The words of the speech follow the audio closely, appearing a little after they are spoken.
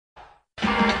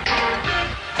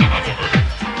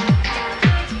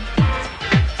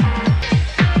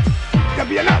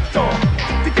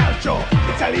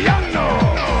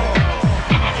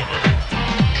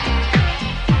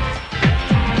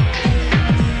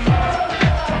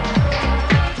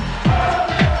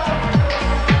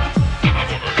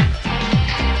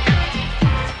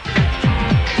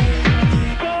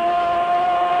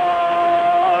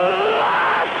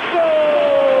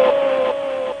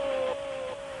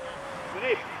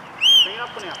Manip, bring it up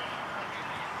for now.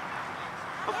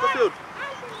 Off the field.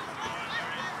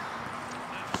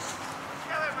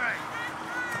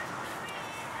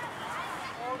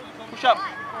 Push up.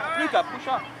 Luca, push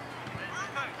up.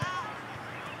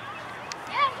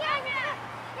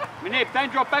 Manip,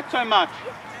 don't drop back so much.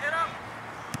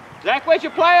 Zach, where's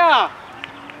your player?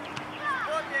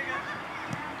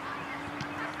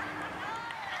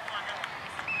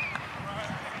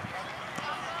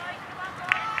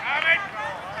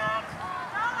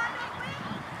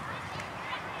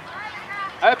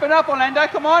 Open up, Orlando,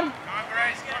 come on.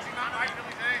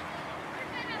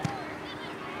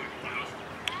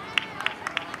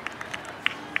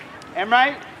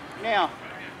 Emre, now.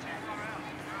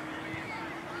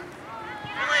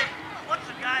 Billy, what's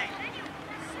the game?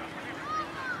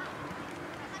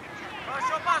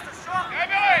 Short pass, it's short. Go,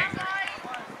 Billy! Go,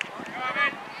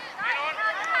 Ahmed. Get on.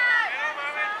 Get on,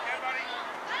 Ahmed. Go, buddy.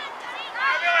 Go,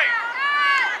 Billy!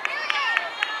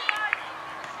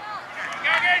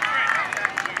 Go again, Chris.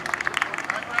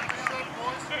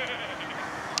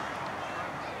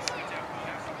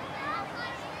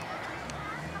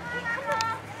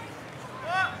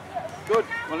 Good,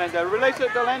 Orlando. Release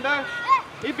it, Orlando.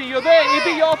 Ibby, you're there.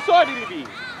 Ibby, you're offside, Ibby.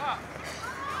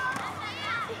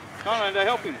 Come on, Orlando,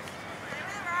 help him.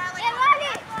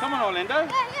 Come on, Orlando.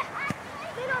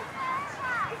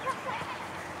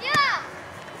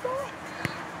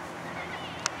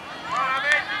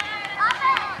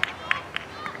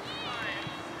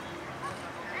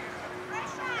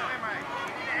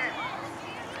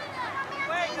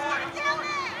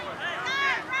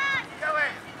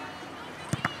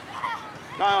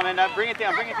 Come on, Orlando, bring it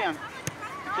down, bring it down.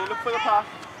 So look for the pass.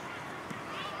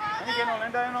 And again,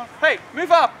 Orlando. Hey,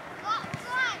 move up.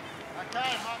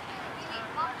 Okay,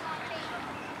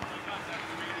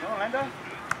 Orlando. No,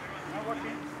 watch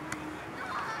him.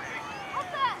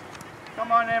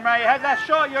 Come on, Emre, you had that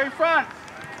shot, you're in front.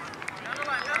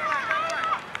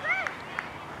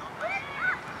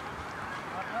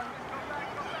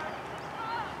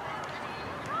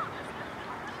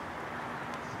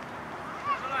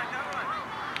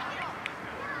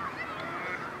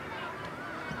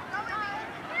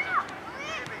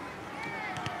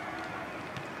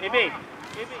 Ibby.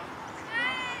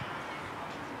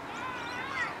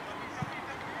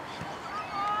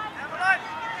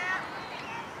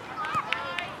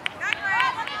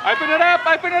 Open it up,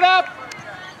 open it up.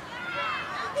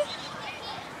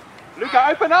 Luca,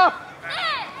 open up.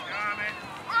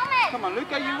 Come on,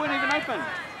 Luca, you weren't even open.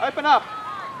 Open up.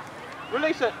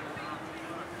 Release it.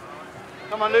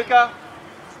 Come on, Luca.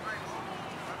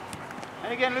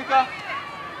 And again, Luca.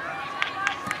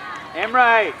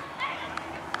 Emre.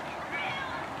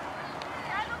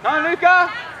 Come on,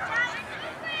 Luca.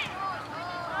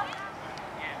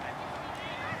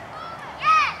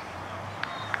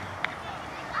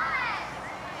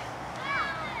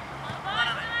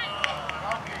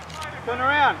 Turn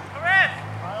around. Come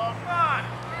on.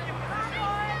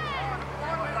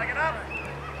 Take it up.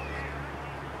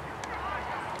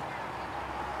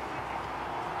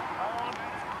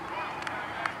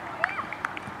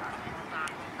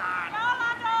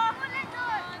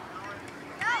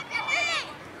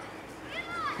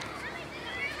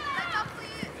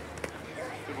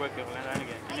 Good work, Orlando. And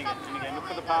again. Look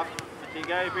for the pass. There you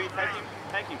go, Bree.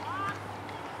 Take him.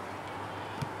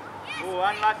 Oh,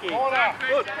 unlucky. Good.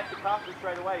 Don't have to pass it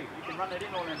straight away. You can run it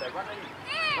in, Orlando. Run it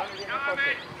in across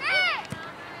it.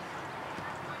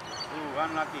 Oh,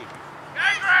 unlucky.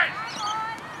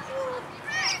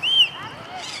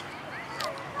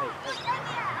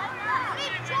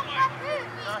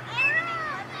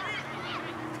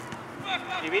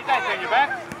 If you don't turn your back,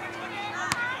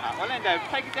 Orlando,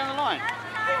 take it down the line.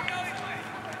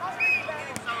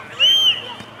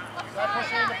 Don't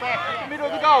push it in the back. In the middle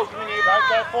of the goals. Don't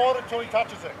go forward until he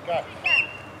touches it. Go.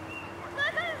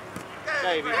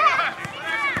 David.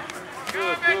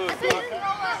 Good.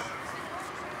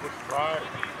 Good try.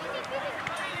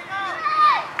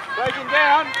 Closing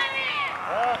down.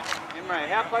 Emre,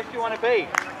 how close do you want to be?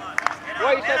 Why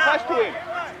are you so close to him?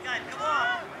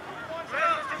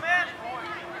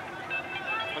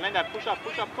 Orlando, push up.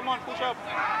 Come on, push up.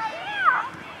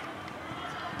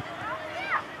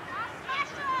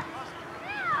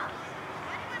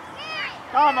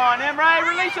 Come on, Emre,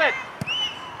 release it.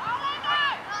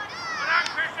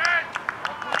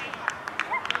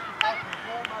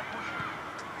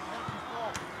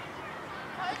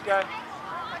 Let's go.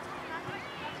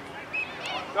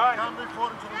 Go. Can't move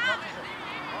forward until he touches it.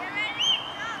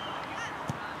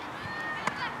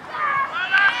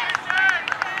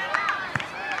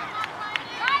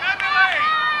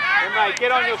 Emre,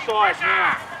 get on your side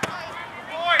now.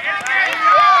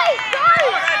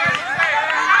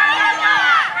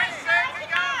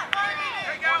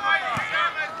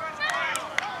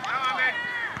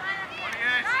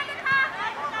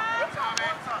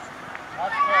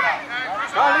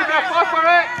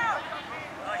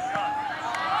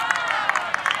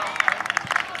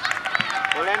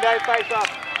 Dante, face up.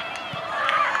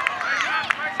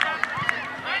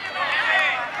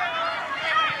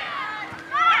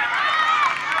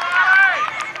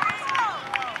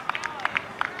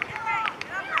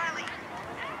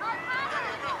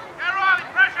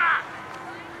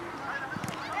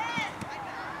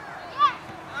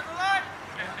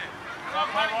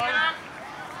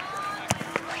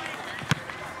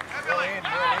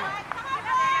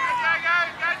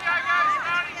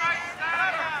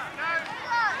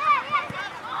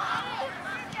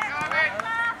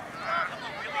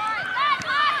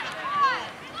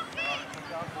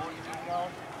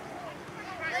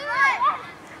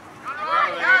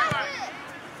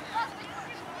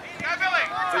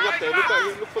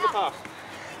 Look for the pass.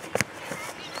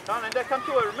 Come on, Linda, come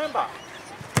to her, remember.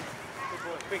 Good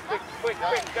boy. Quick, go. Play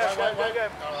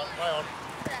on.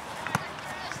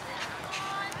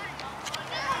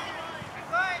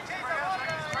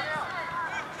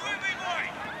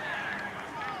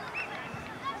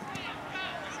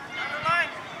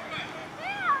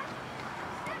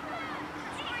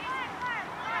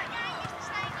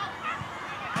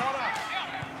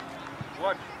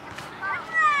 Watch.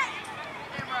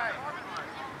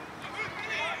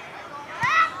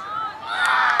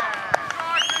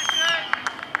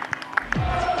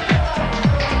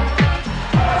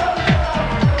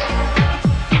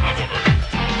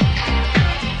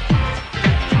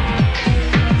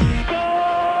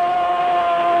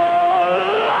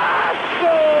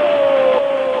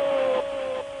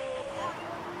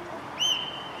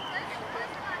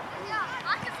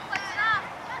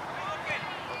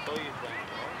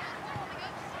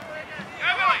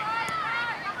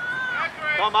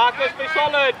 Come on, Marcus, be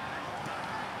solid.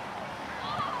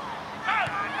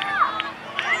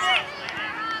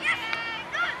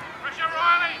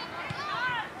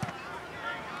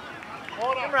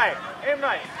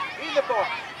 Emre, in the box.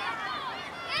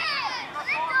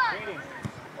 Bring him.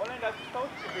 Orlando's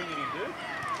supposed to bring it in, dude.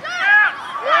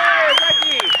 Yeah,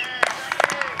 Jackie.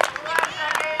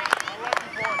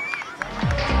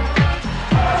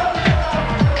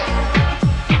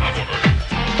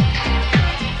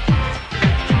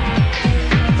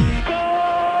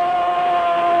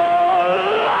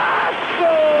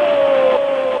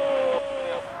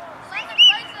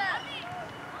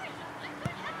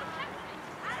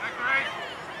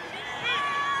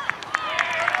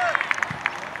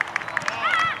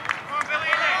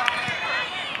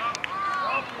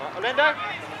 Orlando?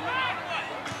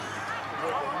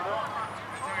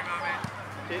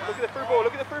 Look at the through ball,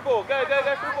 look at the through ball. Go,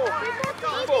 through ball.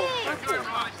 Through ball.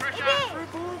 Through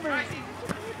ball, man.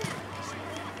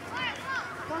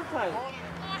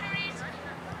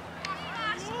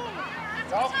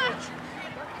 Dante.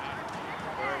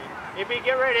 Ippy,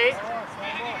 get ready.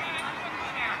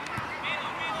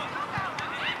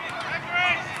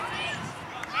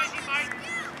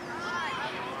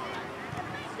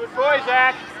 Good boy,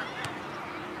 Zach.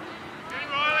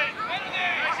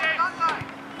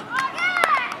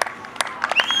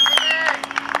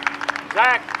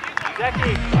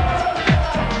 Jackie.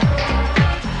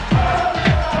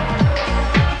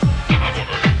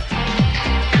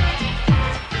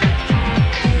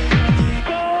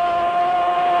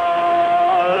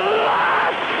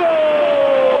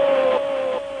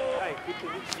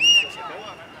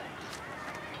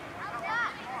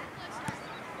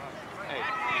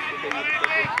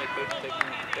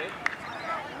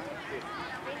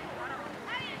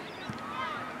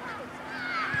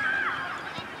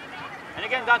 And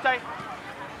again, Dante.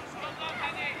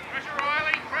 Pressure,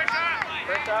 Riley, pressure.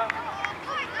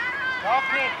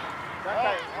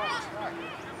 Dante.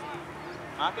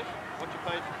 Marcus, watch your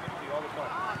face to the other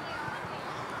side.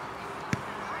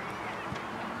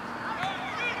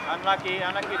 Unlucky.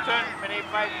 Turn, many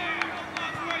face.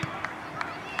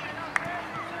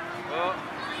 Oh,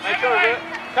 make sure of it.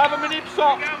 Cover Manip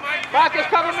sock. Marcus,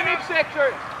 cover Manip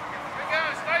sector.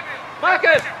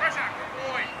 Marcus.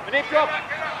 Manip drop.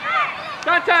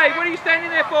 Dante, what are you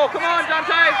standing there for? Come on,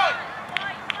 Dante.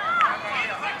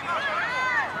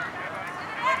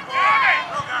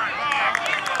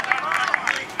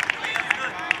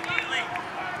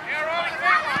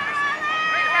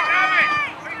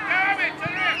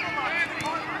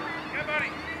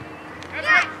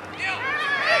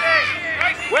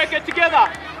 Work it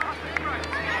together.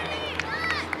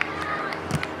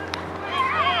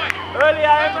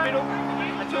 Earlier in the middle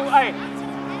until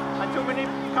Manip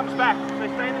comes back. So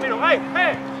stay in the middle. Hey!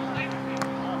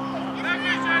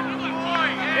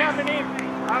 Now Manip,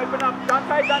 open up.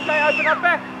 Dante, open up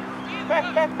back. Back.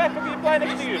 Look at your player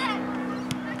next to you.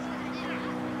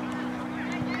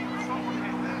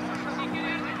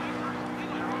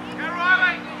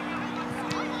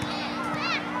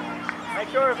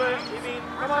 sure of it.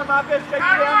 Come on, Marcus, take it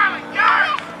down.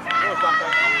 Oh, Dante.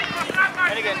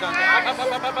 And again, Dante.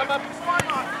 Up.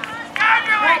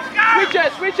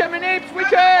 Switch it, Manip,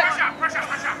 switch it.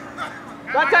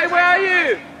 Dante, where are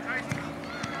you?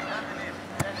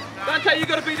 Dante, you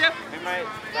got to be there. Hey, mate.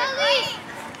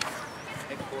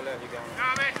 Next ball out, you're going.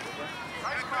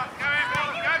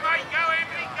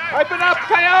 Open up,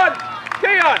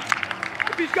 Keon.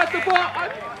 If he's got the ball.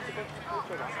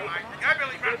 Go,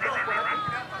 Billy, run.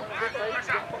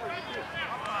 Pressure.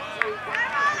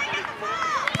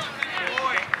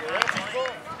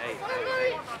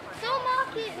 Hey.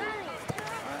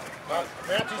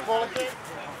 Mounties ball again.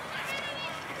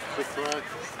 Good throw.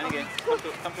 And again, come to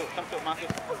it,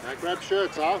 Marcus. Now grab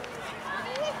shirts, Al.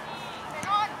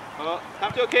 Oh,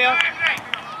 come to it, Keon.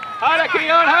 Harder,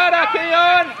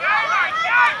 Keon.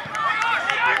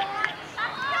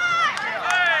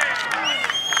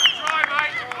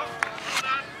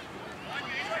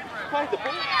 Play the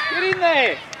ball. Get in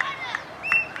there.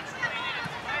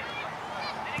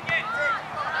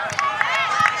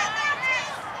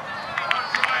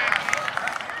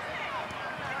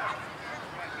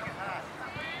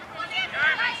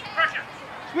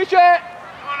 Switch it.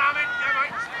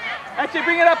 Actually,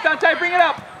 bring it up, Dante. Bring it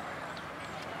up.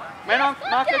 Man on,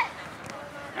 Marcus.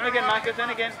 And again, Marcus.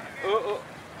 And again. Oh.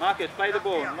 Marcus, play the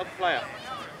ball, not the player.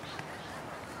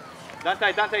 Dante,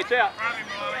 it's out.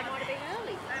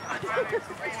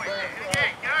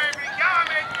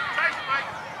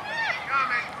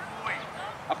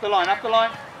 Up the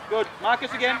line. Good.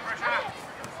 Marcus again.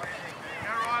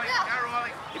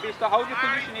 Ibby, start hold your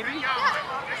position, Ibby.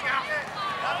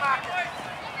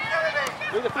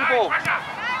 Do the full ball.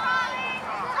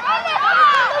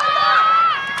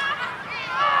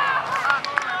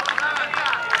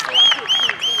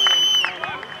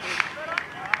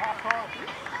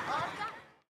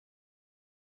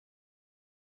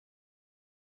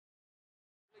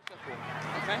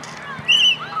 Okay.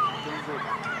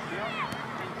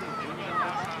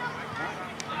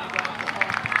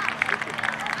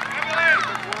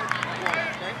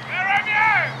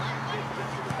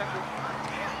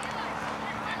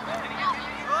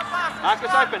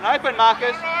 Marcus, open,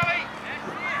 Marcus.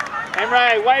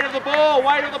 Emre, weight of the ball,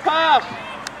 weight of the pass.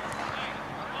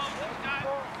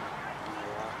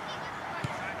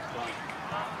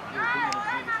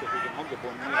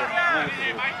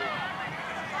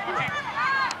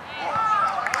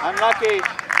 Unlucky.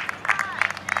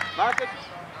 Marcus.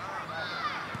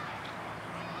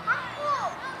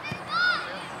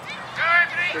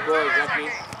 Good boy,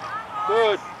 Jackie.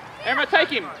 Good. Emma, take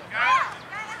him.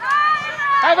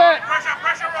 Have it.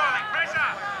 Pressure, Riley,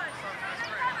 pressure.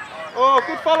 Oh,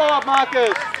 good follow up,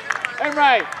 Marcus.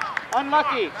 Emre,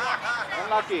 unlucky.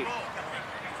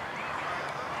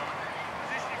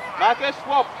 Marcus,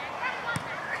 swap.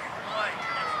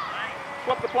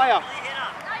 Swap the player.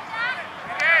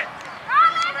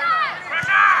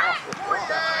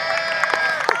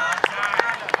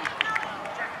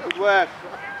 Good work.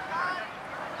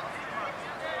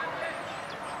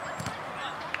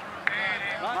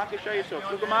 Marcus, show yourself.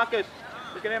 Look at Marcus.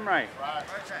 Look at Emre.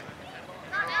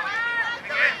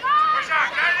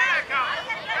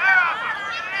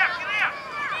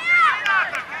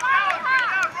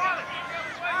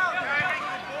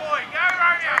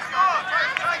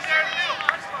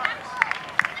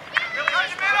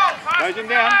 Close him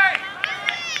down.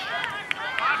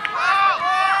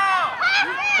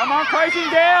 Come on, close him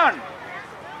down.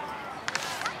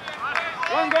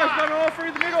 One guy's got all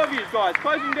through the middle of you guys.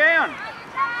 Close him down.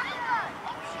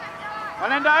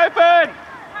 Orlando, open.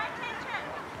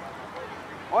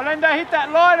 Orlando, hit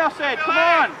that line, I said. Come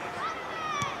on.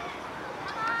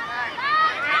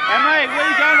 Emre, where are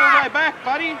you going all the way back,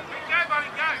 buddy? Go, buddy,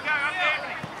 go. Up there,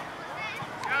 Anthony.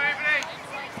 Go, Anthony.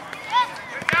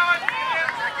 Keep going.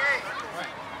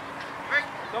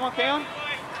 Come on, Keon.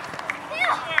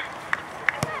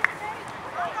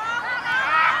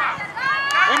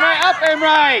 Emre, up,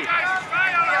 Emre.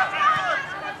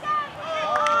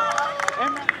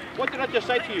 Emre, what did I just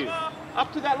say to you?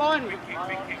 Up to that line.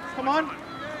 Come on.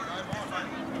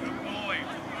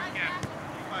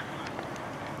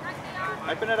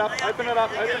 Open it up. Come on,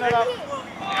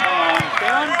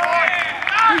 Keon.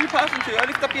 Who are you passing to?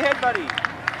 Lift up your head, buddy.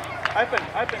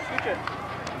 Open, switch it.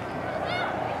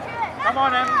 Come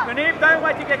on, Manib, don't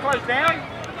wait to get close down.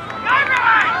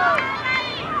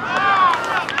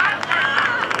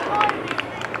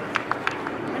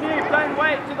 Manib, don't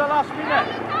wait to the last minute.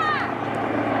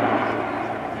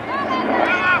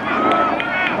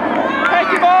 Take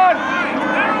him on.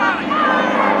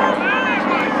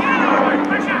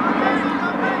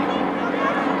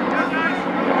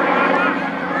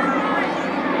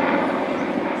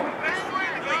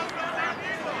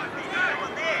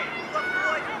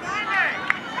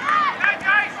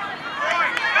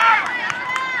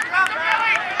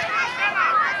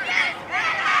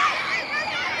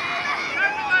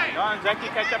 Jackie,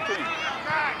 catch up to him.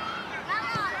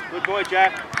 Good boy,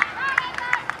 Jack.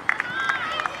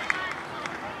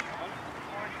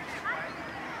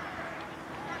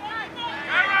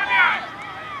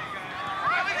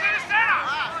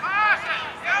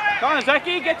 Come on,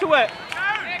 Zachy, get to it.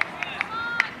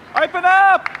 Open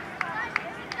up.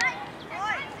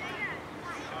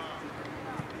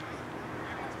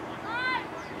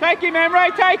 Take him,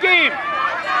 Emre, take him.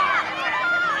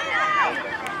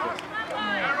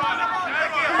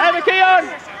 Have a key on.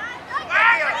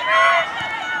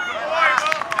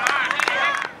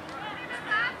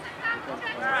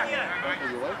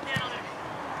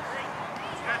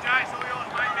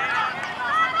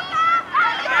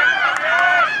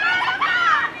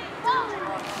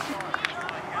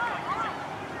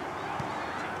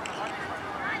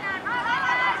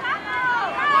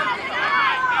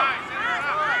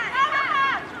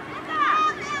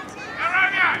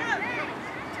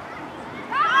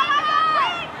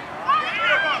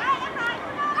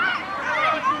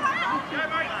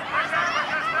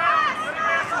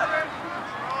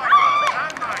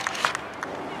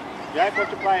 Jack, watch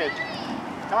the players.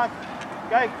 Come on,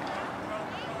 go.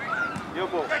 Your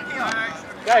ball.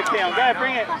 Go, Keon, go,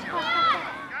 bring it.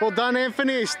 Well done,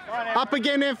 Anthony. On, Up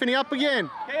again, Anthony, up again.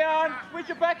 Keon, switch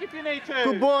it back if you need to.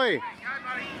 Good boy.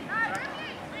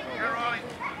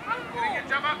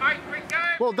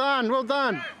 Well done, well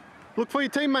done. Look for your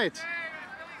teammates.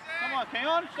 Come on,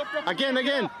 Keon, stop dropping.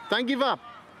 Again. Don't give up.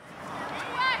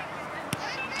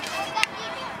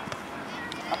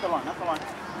 Up the line, up the line.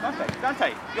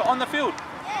 Dante, you're on the field.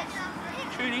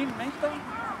 Tune in, Mister.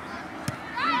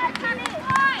 Yeah,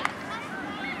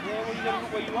 well, you gotta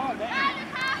look where you are, don't you?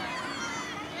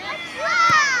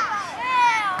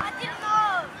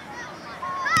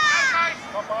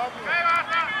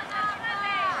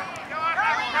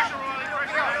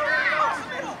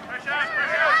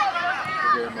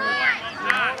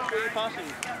 Passing.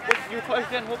 What, you closed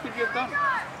down, what could you have done?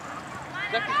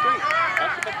 Zachy straight.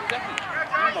 Pass it back to Zachy.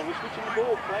 Remember, we're switching the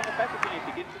ball. Playing it back if you need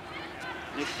to get the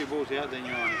next two balls out, then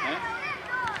you're on, okay?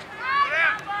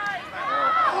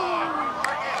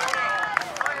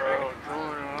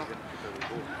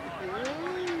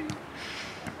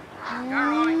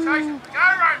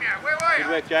 Good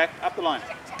work, Jack. Up the line.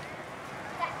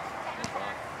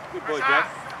 Good boy, Jack.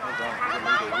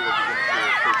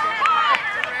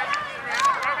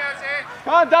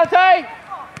 Come on, Dante!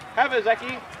 Have it,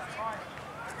 Zachy.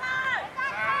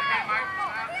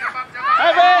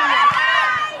 Have it!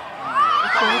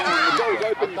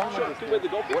 Where the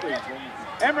goal is.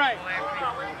 Emre!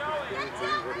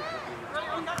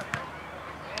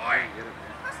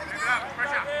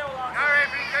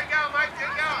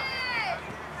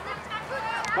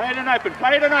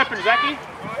 Play it and open, Zachy.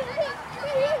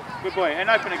 Good boy, and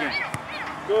open again.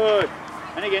 Good.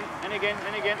 And again,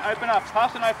 open up,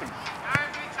 pass and open.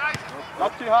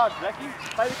 Not too hard, Zachy.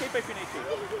 Play the keeper if you need to.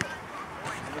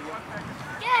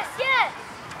 Yes.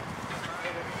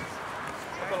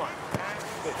 Up the line.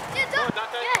 Good. Yes.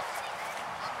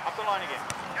 Up the line again.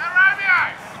 Go,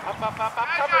 Romeo! Up.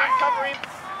 Cover him.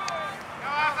 Go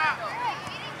after!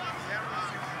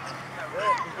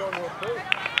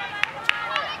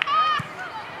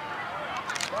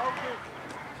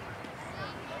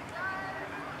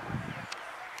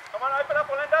 Come on, open up,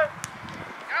 Orlando.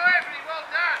 Go, Anthony, well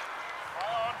done!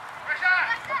 Pressure!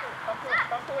 Come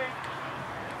to him.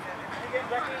 Again,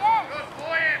 Zachy. Good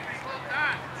boy, Anthony, well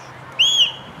done!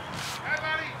 Go,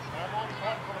 buddy!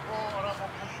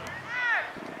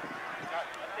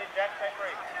 That's it, Jack, take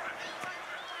three.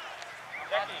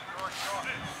 Zachy.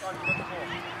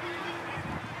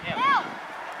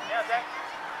 Now, Zach.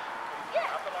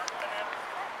 Up the line.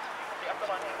 Up the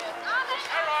line.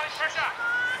 Go, Ronnie, pressure!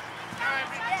 Go,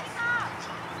 Anthony!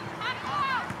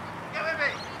 Go,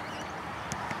 Anthony!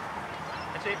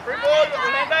 That's it, free ball,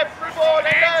 Orlando,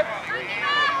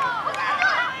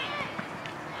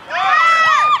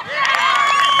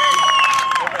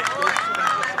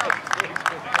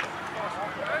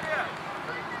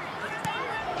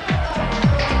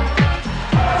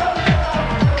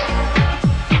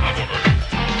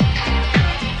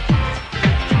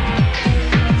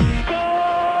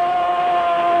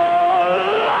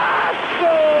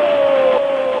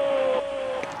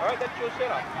 Alright, that's your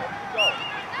setup. That's your goal.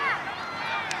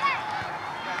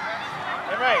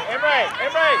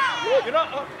 Emre, you're not.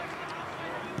 Oh.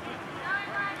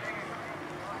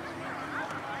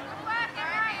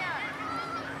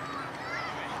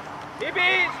 Ibi,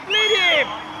 split him!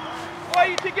 Why are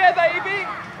you together, Ibi?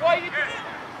 Why are you together?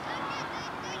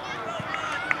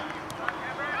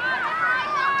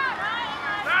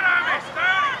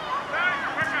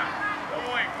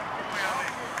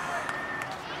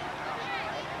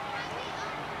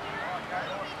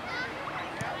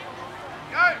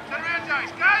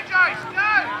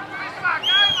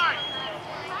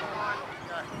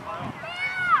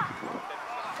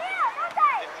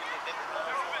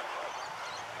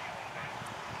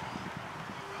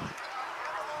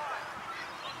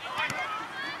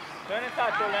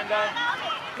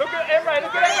 Ray,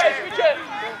 look at that Ray, switch it.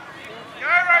 Go,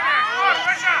 Romeo, come on,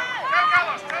 pressure. Go,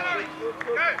 Carlos, turn on.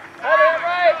 Go. Hold it,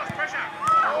 Ray. Carlos, pressure.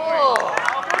 Oh,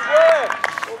 good work.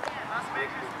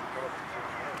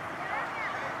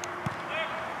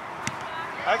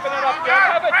 Open it up,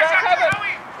 Jack. Have it, Jack, have it.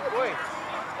 Boy.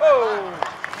 Oh.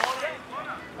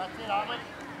 That's it, Ahmed.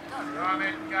 Go,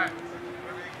 Ahmed, go.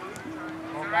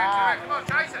 Come on,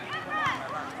 Jason.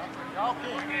 Go,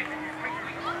 kid.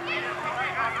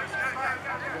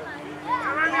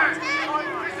 Romeo,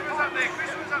 Christopher's up there,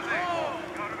 Christopher's up there.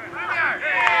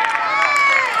 Romeo.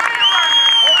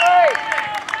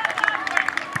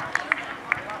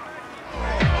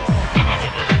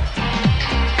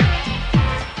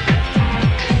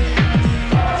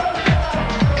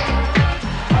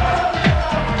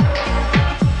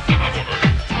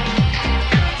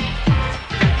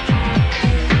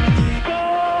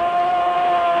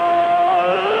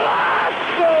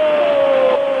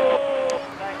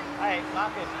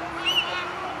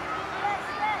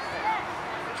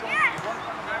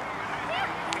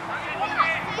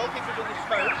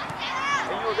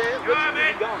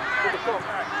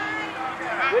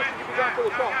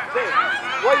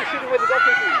 Why are you shooting where the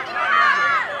goalkeeper is?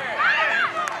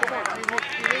 Come on,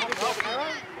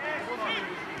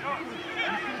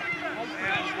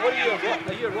 what are you,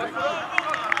 are you a right foot?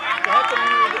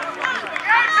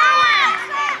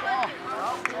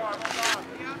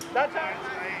 That's it.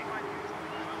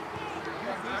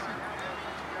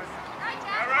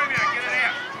 Romeo, get it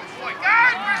out. Boy, go,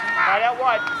 Christopher. Lay out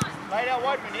wide. Lay out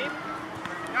wide, Manny. Go,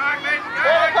 Ahmed, go.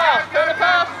 Turn the pass, turn the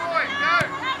pass. Boy, go.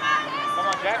 Come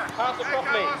on, Jack. Pass it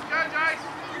properly. Go, Jace.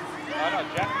 Oh, no,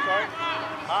 Jack, sorry.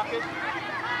 Marcus.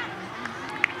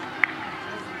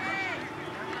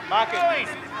 Marcus.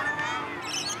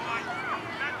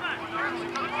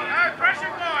 No,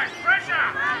 pressure, boys, pressure.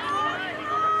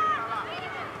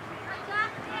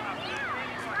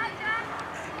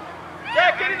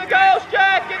 Jack, get in the goals,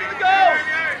 Jack, get in the goals.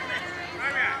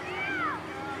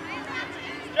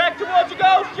 Jack, towards the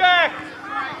goals, Jack.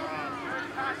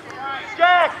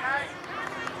 Jack.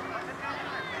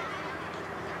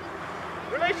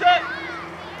 Release it.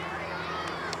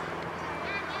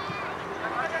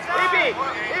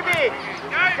 Ibby.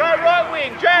 Go right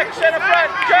wing. Jack, centre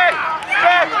front. Jack.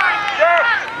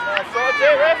 Offside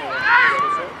there, ref.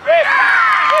 Ref,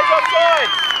 where's offside?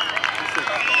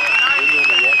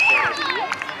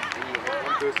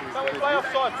 Can we play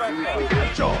offside, Frank?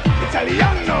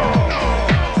 Italiano!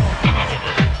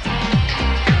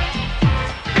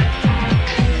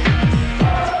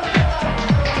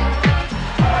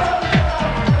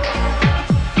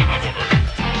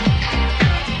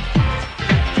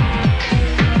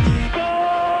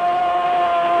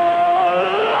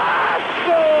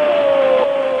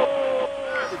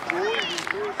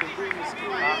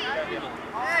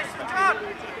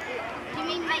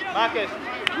 Marcus,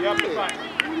 you're up the front.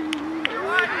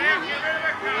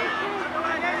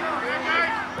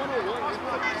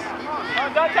 No,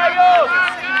 don't take yours!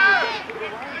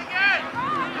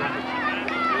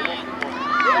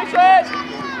 Release it!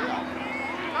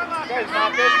 Goes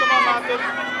Marcus, come on Marcus.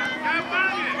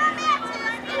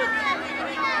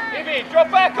 Ibby, drop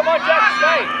back, come on Jack,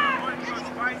 stay!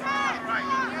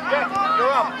 Jack,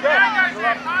 you're up, Jack, you're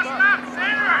up.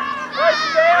 Race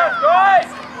down, guys!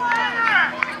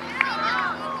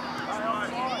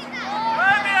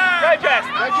 Go Jack!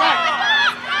 Go Jack!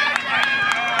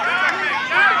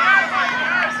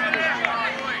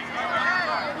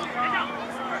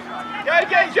 Go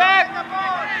again, Jack!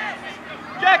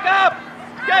 Jack up!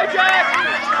 Go Jack!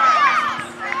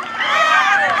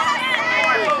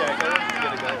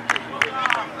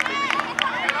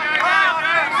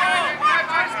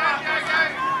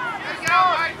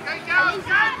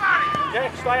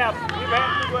 Jack, stay up. Keep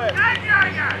hands good work.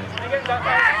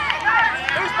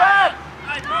 Who's back?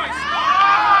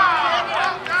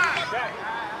 Jack.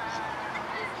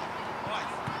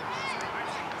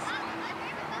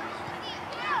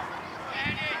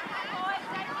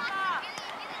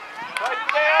 Close it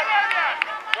down.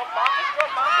 Drop Marcus,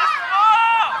 drop Marcus.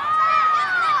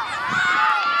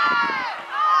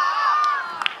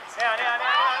 Now,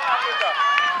 Luca.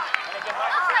 And again,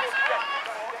 Marcus. Jack.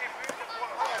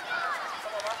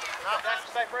 Jack,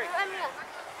 stay free.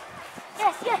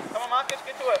 Yes. Come on, Marcus,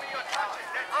 get to it.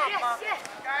 Yes.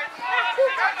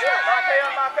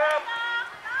 Mark up.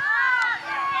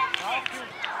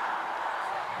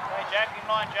 Hey, Jack in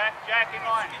line, Jack in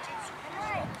line.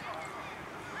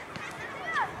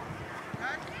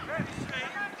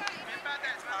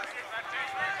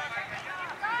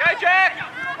 Go, Jack!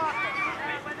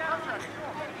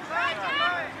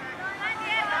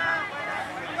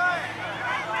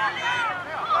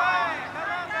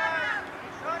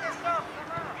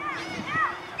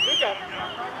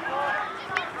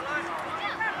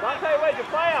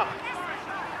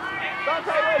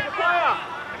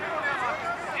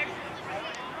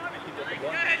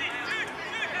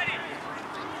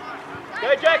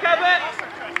 Go, Jack, have it.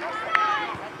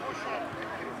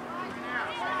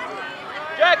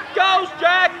 Jack, goes,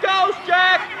 Jack, goes,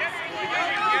 Jack.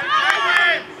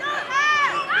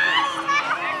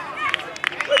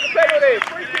 Where's the penalty?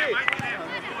 Free kick.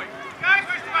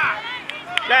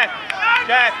 Jack,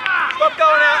 Jack, stop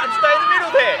going out and stay in the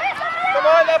middle there. Come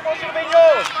on, that ball should have been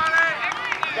yours.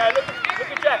 Go,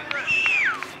 look at Jack.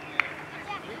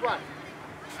 Big one.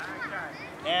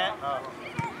 Yeah. Oh.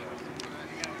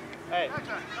 Hey. Don't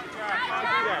do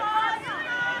that.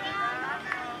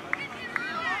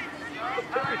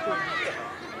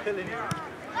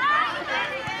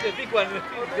 The big one.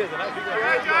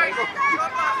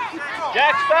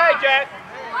 Jack, stay, Jack.